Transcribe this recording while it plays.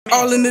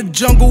All in the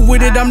jungle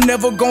with it, I'm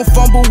never gon'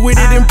 fumble with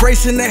it.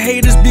 Embracing the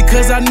haters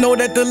because I know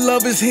that the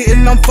love is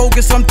hitting. I'm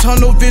focused, I'm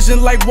tunnel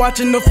vision like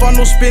watching the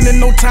funnel spinning.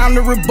 No time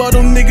to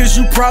rebuttal, niggas,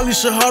 you probably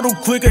should huddle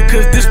quicker,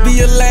 cause this be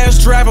your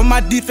last drive and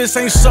my defense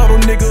ain't subtle,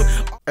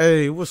 nigga.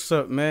 Hey, what's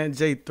up, man?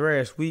 Jay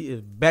Thrash, we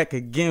is back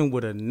again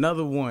with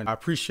another one. I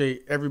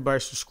appreciate everybody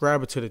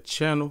subscribing to the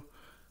channel.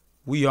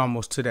 We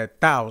almost to that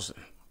 1,000.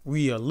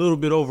 We a little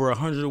bit over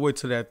 100 away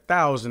to that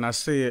 1,000. I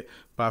said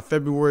by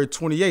February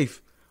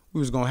 28th, we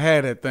was gonna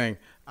have that thing.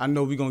 I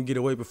know we gonna get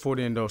away before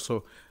then though.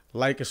 So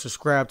like and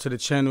subscribe to the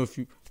channel if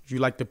you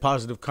like the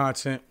positive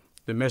content,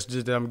 the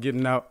messages that I'm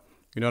getting out,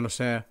 you know what I'm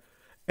saying?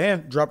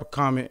 And drop a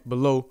comment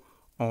below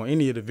on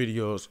any of the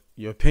videos.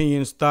 Your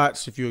opinions,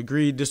 thoughts, if you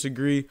agree,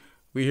 disagree,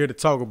 we're here to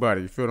talk about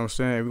it. You feel what I'm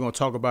saying? We're gonna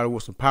talk about it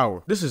with some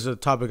power. This is a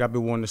topic I've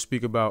been wanting to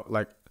speak about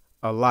like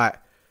a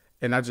lot.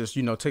 And I just,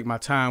 take my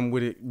time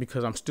with it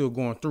because I'm still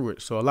going through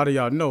it. So a lot of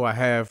y'all know I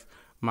have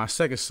my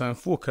second son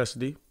full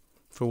custody.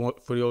 For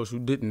those who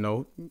didn't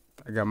know,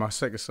 I got my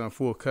second son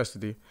full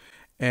custody.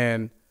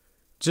 And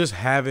just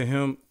having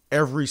him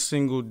every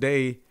single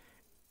day,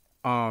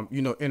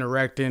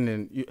 interacting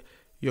and,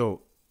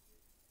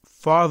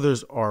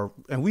 fathers are,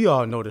 and we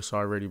all know this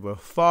already, but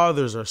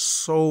fathers are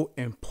so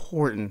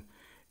important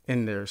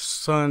in their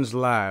sons'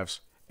 lives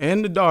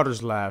and the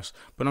daughters' lives.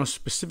 But I'm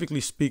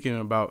specifically speaking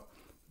about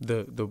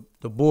the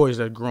boys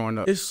that are growing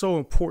up. It's so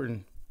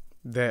important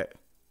that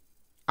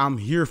I'm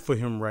here for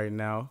him right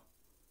now.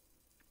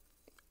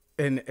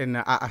 And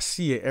I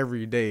see it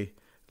every day,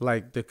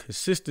 like the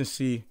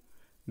consistency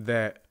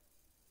that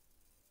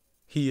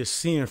he is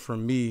seeing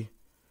from me,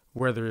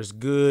 whether it's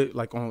good,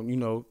 like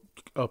on,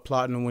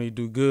 applauding him when he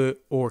do good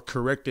or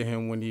correcting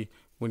him when he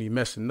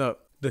messing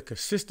up. The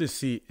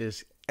consistency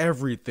is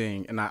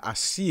everything. And I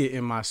see it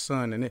in my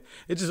son. And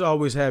it just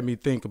always had me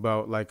think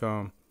about like,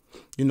 the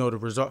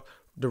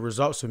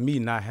results of me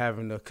not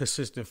having a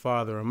consistent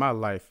father in my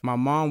life. My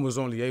mom was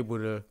only able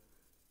to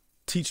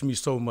teach me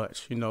so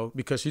much,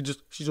 because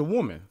she's a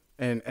woman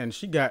and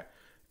she got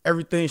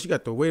everything. She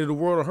got the weight of the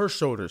world on her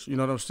shoulders. You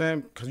know what I'm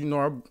saying? Because,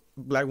 our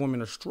black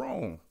women are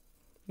strong.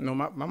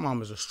 My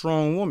mom is a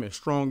strong woman,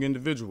 strong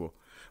individual.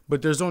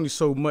 But there's only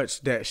so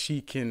much that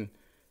she can,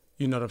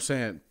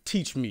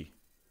 teach me.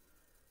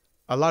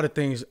 A lot of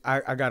things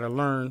I got to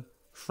learn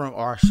from,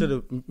 or I should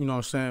have,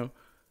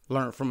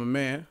 learned from a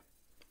man.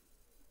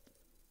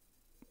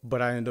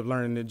 But I ended up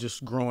learning it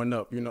just growing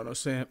up, you know what I'm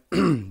saying?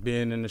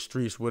 Being in the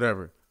streets,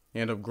 whatever. You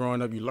end up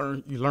growing up, you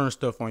learn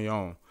stuff on your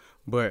own.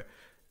 But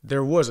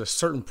there was a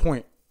certain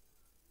point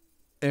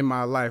in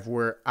my life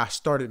where I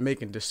started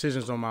making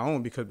decisions on my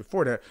own, because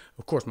before that,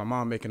 of course, my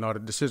mom making all the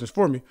decisions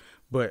for me.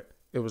 But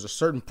it was a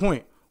certain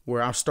point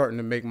where I'm starting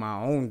to make my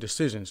own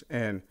decisions.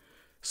 And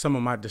some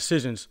of my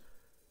decisions,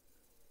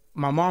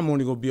 my mom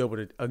only gonna be able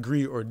to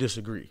agree or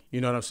disagree,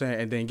 you know what I'm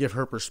saying? And then give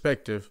her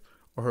perspective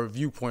or her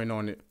viewpoint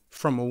on it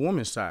from a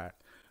woman's side.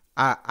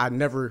 I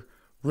never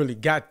really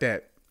got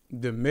the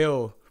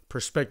male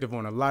perspective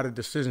on a lot of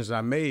decisions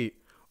I made,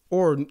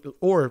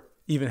 or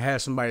even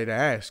had somebody to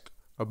ask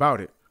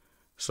about it.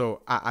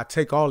 So I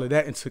take all of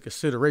that into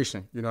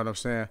consideration, you know what I'm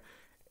saying?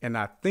 And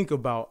I think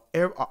about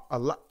a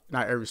lot,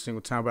 not every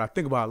single time, but I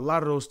think about a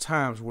lot of those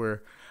times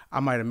where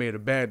I might have made a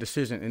bad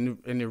decision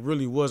and it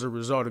really was a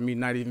result of me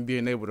not even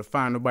being able to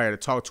find nobody to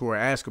talk to or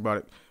ask about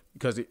it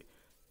because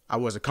I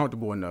wasn't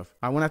comfortable enough.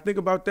 When I think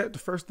about that, the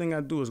first thing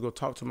I do is go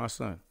talk to my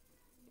son.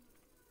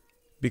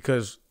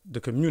 Because the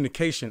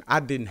communication I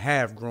didn't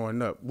have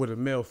growing up with a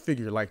male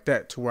figure like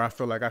that, to where I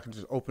felt like I could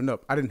just open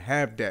up. I didn't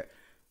have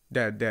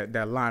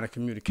that line of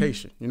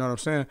communication. You know what I'm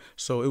saying?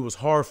 So it was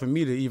hard for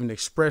me to even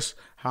express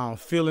how I'm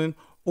feeling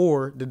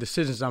or the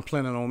decisions I'm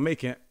planning on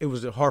making. It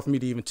was hard for me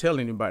to even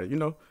tell anybody,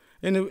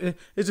 And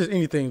it's just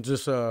anything,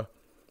 just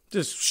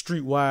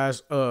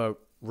street-wise,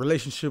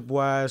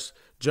 relationship-wise,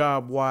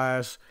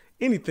 job-wise,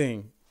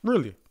 anything,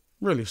 really.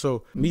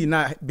 So me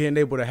not being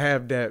able to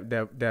have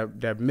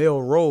that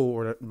male role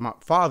or my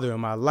father in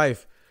my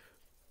life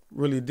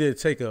really did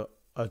take a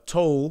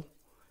toll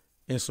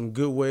in some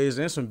good ways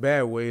and some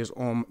bad ways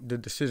on the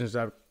decisions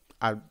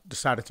I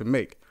decided to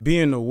make.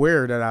 Being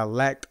aware that I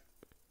lacked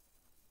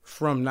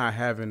from not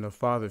having a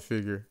father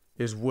figure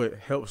is what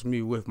helps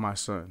me with my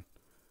son.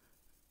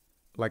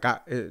 Like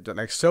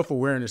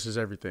self-awareness is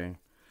everything.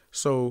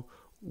 So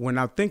when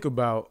I think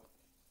about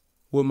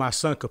what my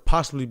son could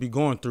possibly be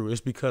going through,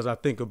 it's because I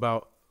think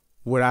about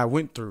what I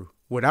went through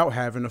without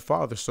having a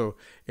father. So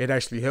it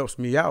actually helps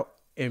me out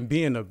in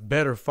being a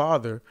better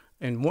father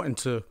and wanting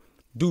to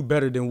do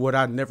better than what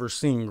I never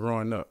seen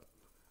growing up.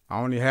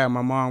 I only had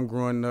my mom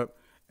growing up,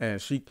 and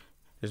she,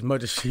 as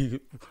much as she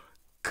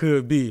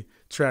could be,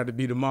 tried to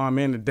be the mom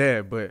and the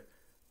dad, but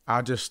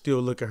I just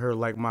still look at her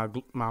like my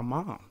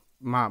mom,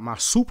 my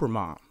super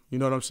mom. You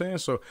know what I'm saying?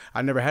 So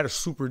I never had a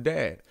super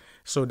dad.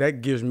 So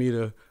that gives me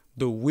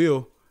the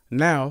will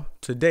now,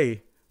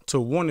 today, to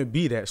want to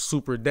be that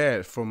super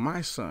dad for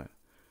my son,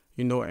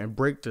 and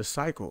break the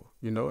cycle,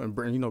 and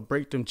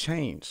break them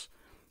chains,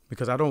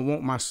 because I don't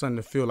want my son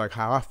to feel like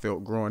how I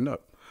felt growing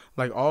up.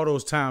 Like all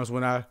those times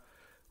when I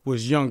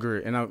was younger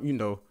and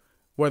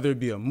whether it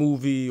be a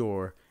movie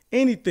or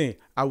anything,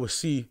 I would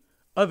see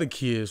other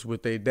kids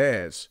with their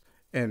dads.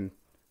 And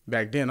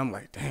back then I'm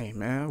like, dang,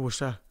 man, I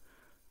wish I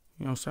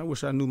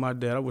wish I knew my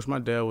dad. I wish my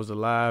dad was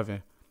alive,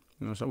 and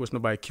I wish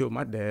nobody killed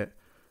my dad.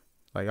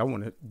 Like, I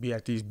want to be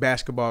at these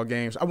basketball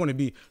games. I want to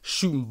be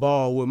shooting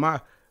ball with my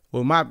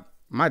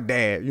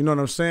dad. You know what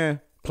I'm saying?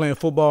 Playing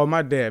football with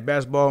my dad,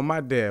 basketball with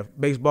my dad,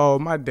 baseball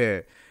with my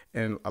dad.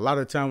 And a lot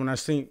of the time when I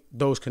see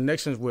those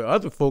connections with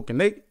other folk and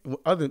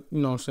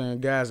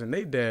guys and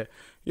they dad,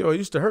 it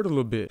used to hurt a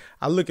little bit.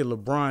 I look at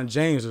LeBron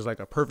James as like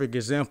a perfect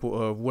example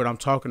of what I'm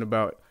talking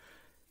about.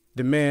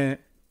 The man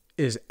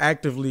is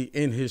actively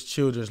in his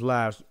children's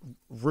lives,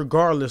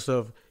 regardless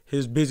of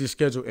his busy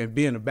schedule and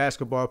being a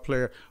basketball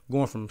player,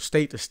 going from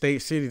state to state,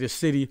 city to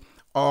city,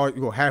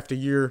 all half the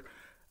year.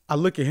 I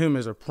look at him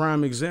as a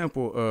prime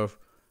example of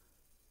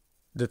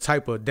the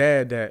type of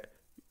dad that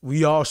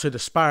we all should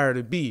aspire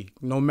to be.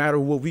 No matter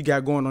what we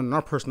got going on in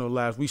our personal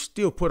lives, we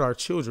still put our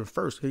children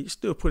first. He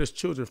still put his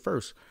children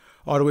first,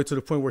 all the way to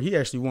the point where he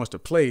actually wants to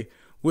play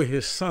with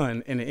his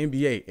son in the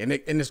NBA, and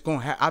it's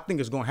gonna. I think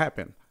it's gonna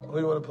happen. Who do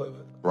you want to play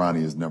with?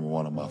 Ronnie is number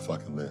one on my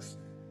fucking list.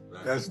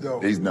 That's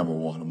dope. He's number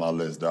one on my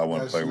list that I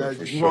want to play with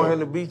for sure. You want him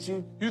to beat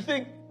you? You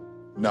think?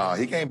 Nah,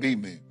 he can't beat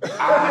me.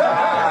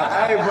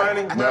 Hey,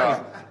 Bernie.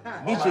 Nah.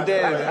 Beat your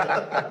daddy,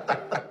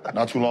 man.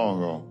 Not too long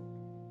ago,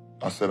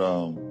 I said,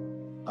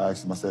 I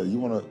asked him, I said,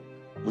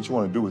 what you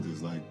want to do with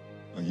this? Like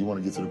you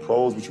want to get to the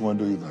pros? What you want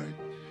to do? He's like,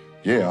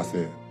 yeah. I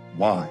said,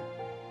 why?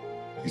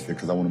 He said,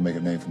 because I want to make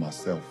a name for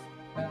myself.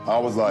 I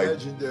was like,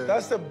 legendary.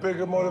 That's a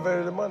bigger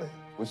motivator than money.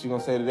 What you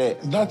gonna say to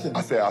that? Nothing.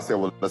 I said,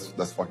 well,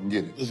 let's fucking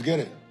get it. Let's get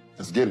it.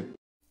 Let's get it.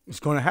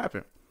 It's gonna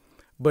happen.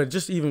 But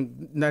just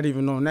not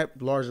even on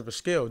that large of a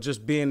scale,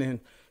 just being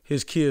in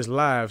his kids'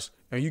 lives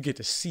and you get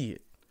to see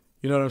it.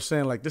 You know what I'm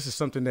saying? Like, this is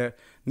something that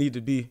need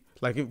to be,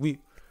 like,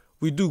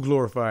 we do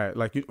glorify it.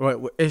 Like,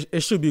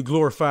 it should be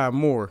glorified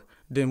more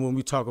than when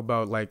we talk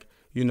about, like,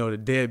 the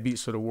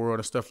deadbeats of the world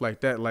and stuff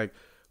like that. Like,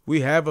 we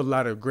have a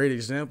lot of great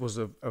examples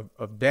of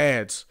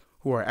dads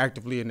who are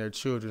actively in their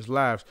children's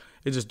lives.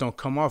 It just don't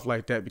come off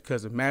like that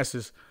because the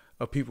masses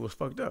of people is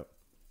fucked up.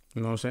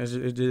 You know what I'm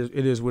saying?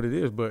 It is what it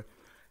is. But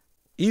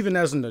even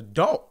as an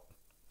adult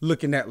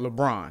looking at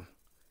LeBron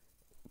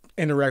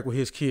interact with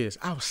his kids,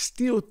 I'll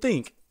still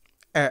think,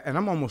 and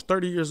I'm almost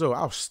 30 years old,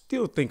 I'll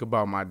still think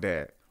about my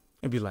dad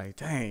and be like,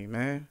 dang,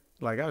 man,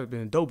 like, I would have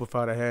been dope if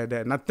I'd have had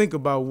that. And I think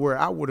about where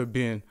I would have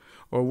been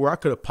or where I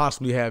could have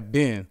possibly have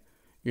been,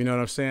 you know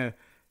what I'm saying,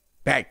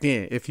 back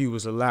then if he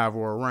was alive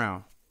or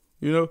around,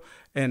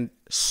 And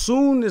as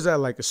soon as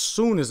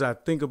I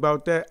think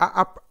about that,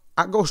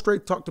 I go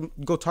straight talk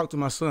to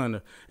my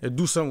son and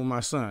do something with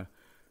my son.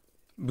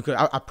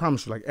 Because I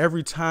promise you, like,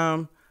 every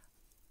time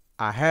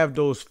I have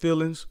those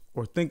feelings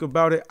or think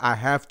about it, I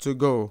have to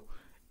go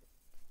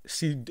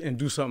see and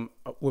do something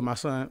with my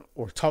son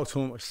or talk to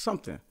him or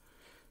something.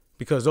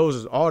 Because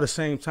those are all the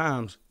same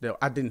times that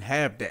I didn't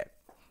have that.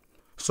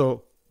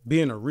 So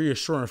being a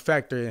reassuring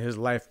factor in his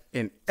life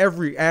in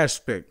every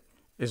aspect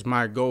is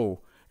my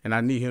goal. And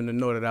I need him to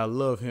know that I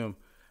love him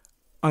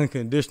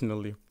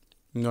unconditionally.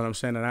 You know what I'm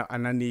saying?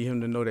 And I need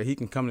him to know that he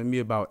can come to me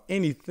about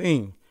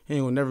anything. He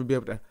ain't gonna never be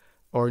able to,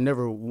 or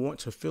never want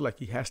to feel like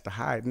he has to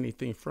hide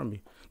anything from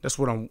me. That's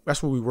what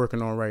we're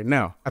working on right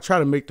now. I try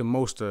to make the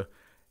most of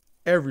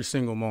every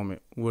single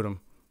moment with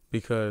him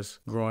because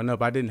growing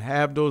up, I didn't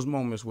have those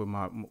moments with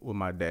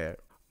my dad.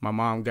 My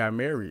mom got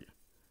married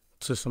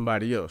to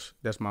somebody else.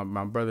 That's my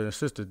brother and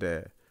sister's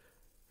dad.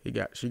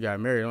 She got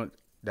married.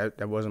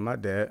 That wasn't my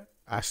dad.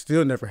 I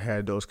still never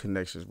had those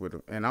connections with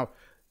him. And I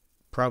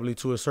probably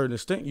to a certain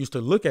extent used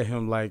to look at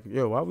him like,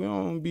 yo, why we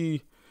don't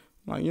be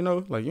like,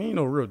 like, you ain't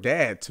no real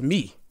dad to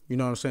me. You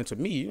know what I'm saying? To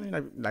me, you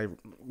ain't like,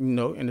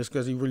 and it's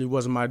because he really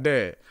wasn't my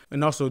dad.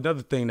 And also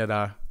another thing that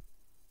I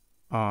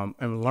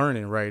am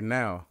learning right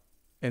now,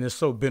 and it's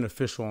so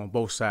beneficial on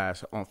both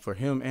sides, for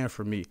him and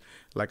for me.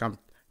 Like, I'm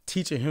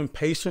teaching him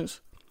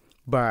patience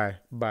by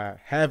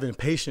having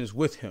patience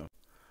with him.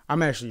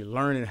 I'm actually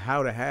learning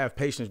how to have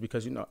patience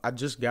because, I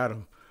just got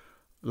him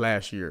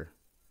last year,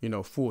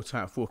 full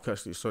time, full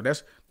custody. So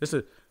that's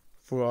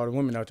for all the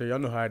women out there, y'all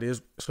know how it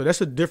is. So that's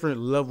a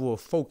different level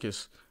of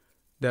focus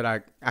that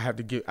I have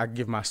to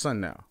give my son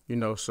now,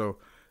 so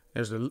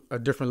there's a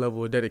different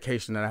level of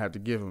dedication that I have to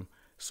give him.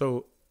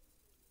 So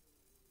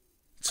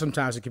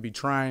sometimes it can be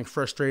trying,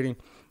 frustrating,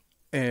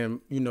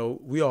 and,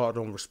 we all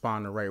don't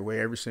respond the right way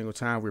every single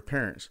time we're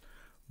parents.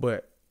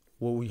 But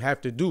what we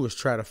have to do is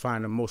try to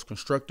find the most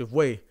constructive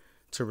way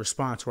to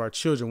respond to our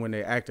children when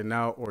they're acting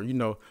out or,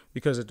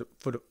 because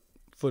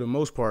for the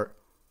most part,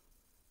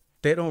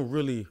 they don't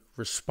really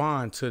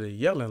respond to the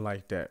yelling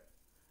like that.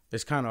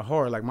 It's kind of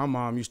hard. Like, my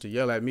mom used to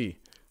yell at me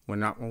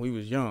when we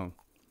was young.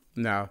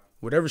 Now,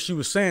 whatever she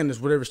was saying is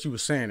whatever she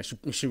was saying.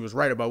 And she was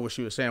right about what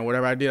she was saying.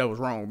 Whatever I did, I was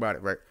wrong about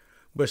it, right?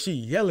 But she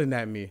yelling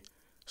at me.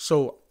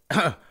 So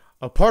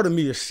a part of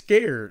me is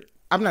scared.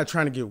 I'm not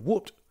trying to get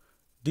whooped.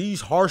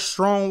 These harsh,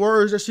 strong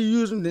words that she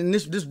using in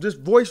this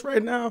voice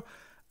right now,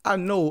 I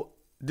know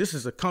this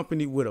is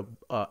accompanied with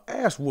a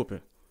ass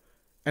whooping.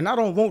 And I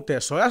don't want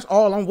that. So that's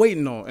all I'm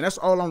waiting on. And that's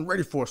all I'm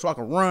ready for. So I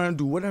can run,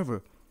 do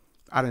whatever.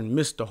 I done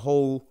missed the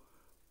whole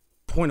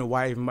point of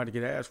why I even about to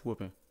get ass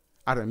whooping.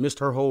 I done missed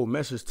her whole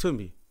message to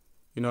me.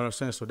 You know what I'm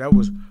saying? So that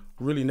was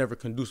really never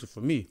conducive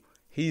for me.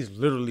 He's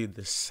literally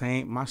the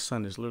same. My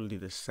son is literally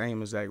the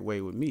same exact way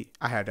with me.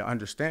 I had to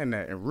understand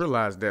that and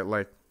realize that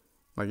like,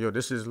 yo,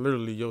 this is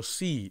literally your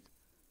seed.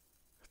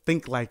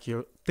 Think like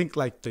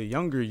the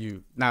younger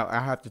you. Now I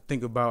have to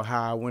think about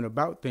how I went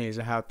about things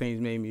and how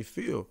things made me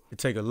feel. It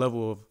take a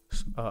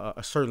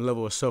certain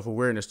level of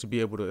self-awareness to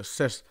be able to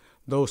assess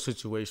those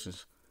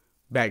situations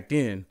back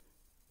then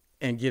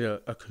and get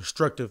a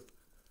constructive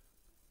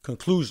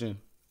conclusion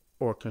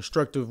or a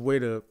constructive way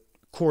to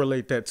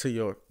correlate that to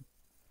your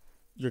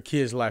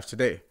kid's life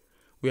today.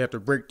 We have to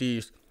break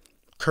these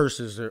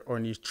curses or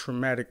these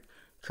traumatic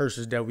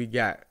curses that we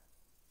got.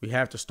 We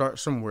have to start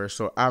somewhere.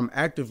 So I'm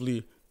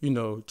actively,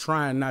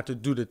 trying not to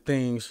do the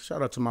things.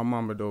 Shout out to my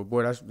mama though,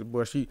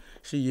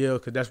 she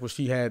yelled because that's what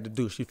she had to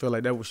do. She felt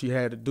like that's what she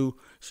had to do.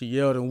 She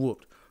yelled and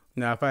whooped.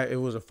 Now, if it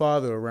was a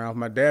father around, if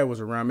my dad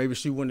was around, maybe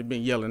she wouldn't have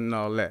been yelling and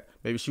all that.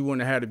 Maybe she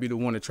wouldn't have had to be the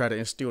one to try to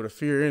instill the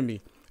fear in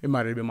me. It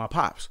might have been my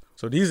pops.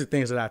 So these are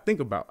things that I think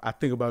about. I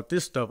think about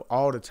this stuff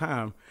all the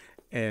time,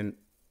 and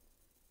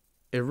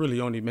it really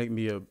only make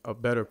me a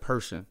better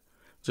person.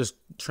 Just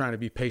trying to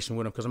be patient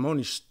with them, because I'm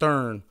only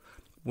stern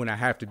when I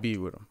have to be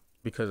with them.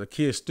 Because a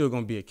kid's still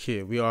gonna be a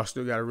kid. We all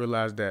still gotta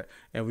realize that,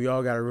 and we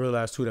all gotta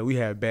realize too that we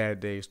have bad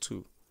days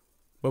too,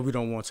 but we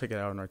don't want to take it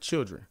out on our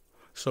children.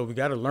 So we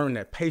gotta learn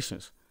that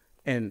patience,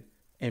 and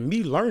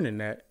me learning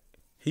that,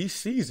 he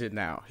sees it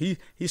now. He's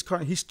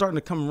starting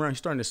to come around. He's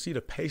starting to see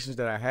the patience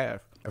that I have.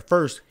 At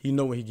first, he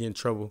know when he get in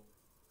trouble,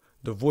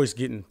 the voice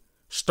getting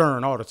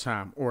stern all the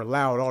time, or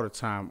loud all the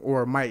time,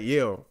 or might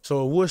yell.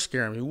 So it would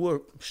scare him. He would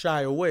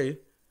shy away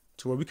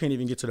to where we can't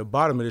even get to the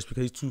bottom of this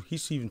because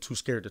he's even too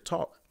scared to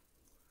talk.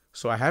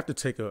 So I have to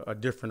take a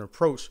different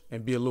approach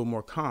and be a little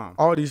more calm.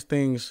 All these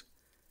things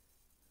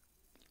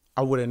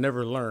I would have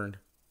never learned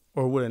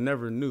or would have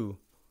never knew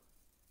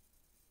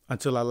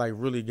until I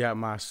really got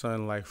my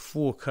son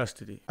full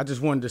custody. I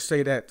just wanted to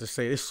say that to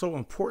say it's so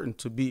important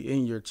to be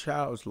in your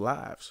child's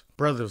lives.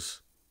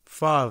 Brothers,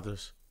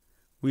 fathers,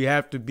 we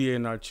have to be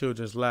in our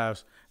children's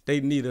lives.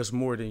 They need us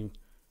more than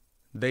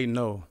they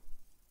know.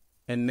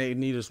 And they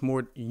need us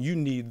more. You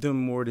need them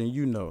more than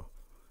you know.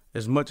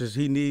 As much as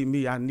he need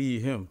me, I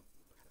need him.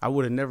 I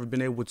would have never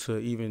been able to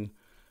even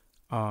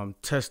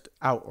test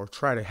out or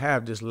try to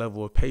have this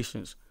level of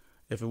patience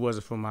if it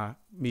wasn't for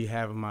me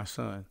having my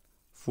son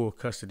full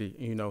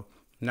custody.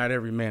 Not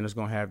every man is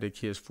going to have their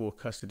kids full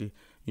custody.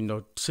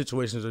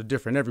 Situations are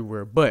different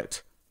everywhere,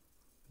 but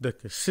the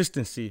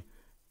consistency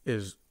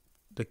is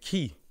the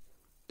key.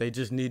 They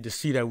just need to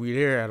see that we're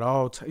there at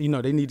all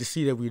times. They need to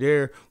see that we're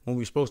there when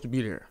we're supposed to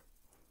be there.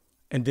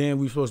 And then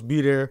we're supposed to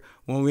be there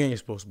when we ain't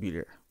supposed to be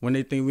there, when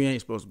they think we ain't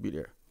supposed to be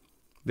there.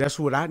 That's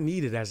what I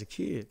needed as a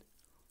kid,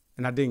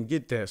 and I didn't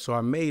get that. So I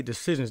made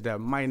decisions that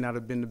might not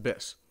have been the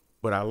best,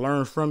 but I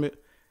learned from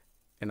it,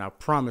 and I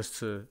promised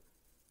to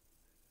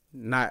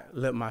not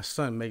let my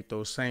son make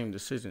those same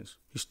decisions.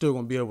 He's still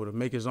going to be able to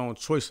make his own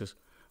choices,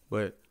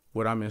 but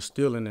what I'm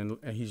instilling and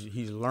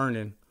he's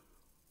learning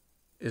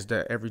is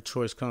that every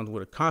choice comes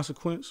with a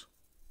consequence,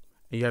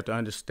 and you have to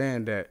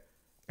understand that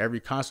every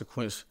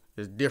consequence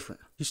is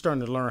different. He's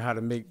starting to learn how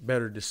to make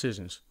better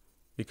decisions,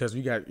 because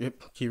we got,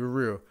 keep it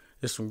real,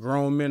 there's some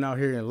grown men out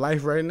here in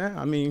life right now.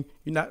 I mean,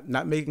 you're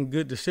not making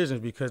good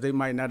decisions because they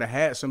might not have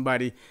had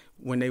somebody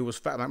when they was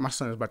 5. Like my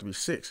son is about to be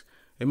 6.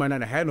 They might not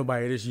have had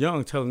nobody this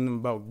young telling them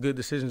about good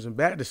decisions and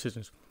bad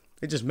decisions.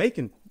 They're just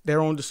making their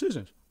own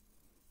decisions,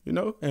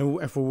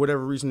 and for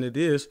whatever reason it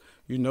is,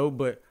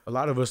 but a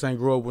lot of us ain't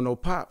grow up with no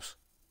pops.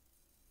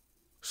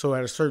 So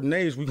at a certain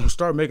age, we gonna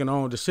start making our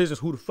own decisions.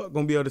 Who the fuck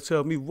gonna be able to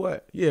tell me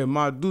what? Yeah,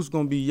 my dude's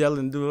gonna be yelling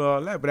and doing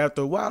all that, but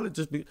after a while, it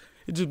just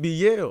be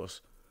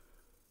yells.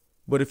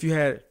 But if you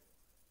had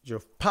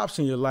your pops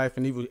in your life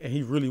and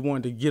he really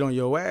wanted to get on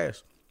your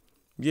ass,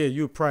 yeah,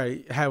 you'd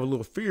probably have a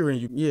little fear in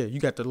you. Yeah, you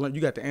got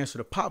to answer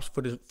the pops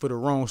for the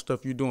wrong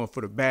stuff you're doing,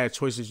 for the bad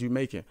choices you're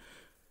making.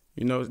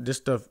 This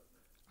stuff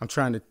I'm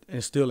trying to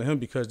instill in him,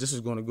 because this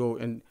is gonna go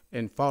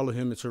and follow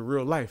him into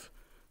real life.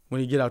 When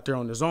he get out there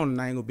on his own,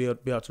 and I ain't gonna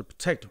be able to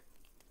protect him.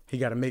 He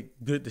got to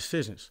make good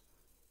decisions,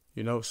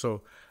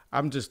 So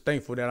I'm just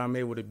thankful that I'm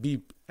able to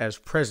be as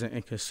present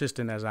and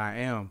consistent as I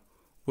am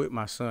with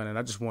my son, and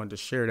I just wanted to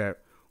share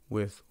that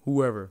with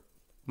whoever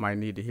might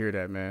need to hear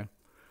that, man.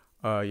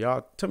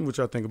 Y'all tell me what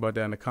y'all think about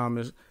that in the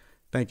comments.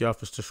 Thank y'all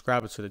for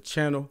subscribing to the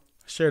channel.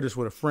 Share this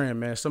with a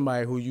friend, man.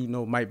 Somebody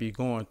who might be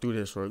going through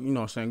this, or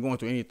going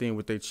through anything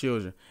with their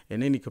children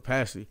in any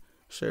capacity.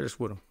 Share this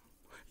with them.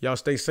 Y'all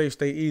stay safe,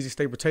 stay easy,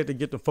 stay protected.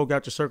 Get the folk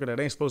out your circle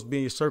that ain't supposed to be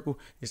in your circle.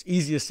 It's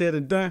easier said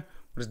than done,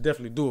 but it's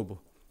definitely doable.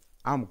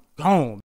 I'm gone.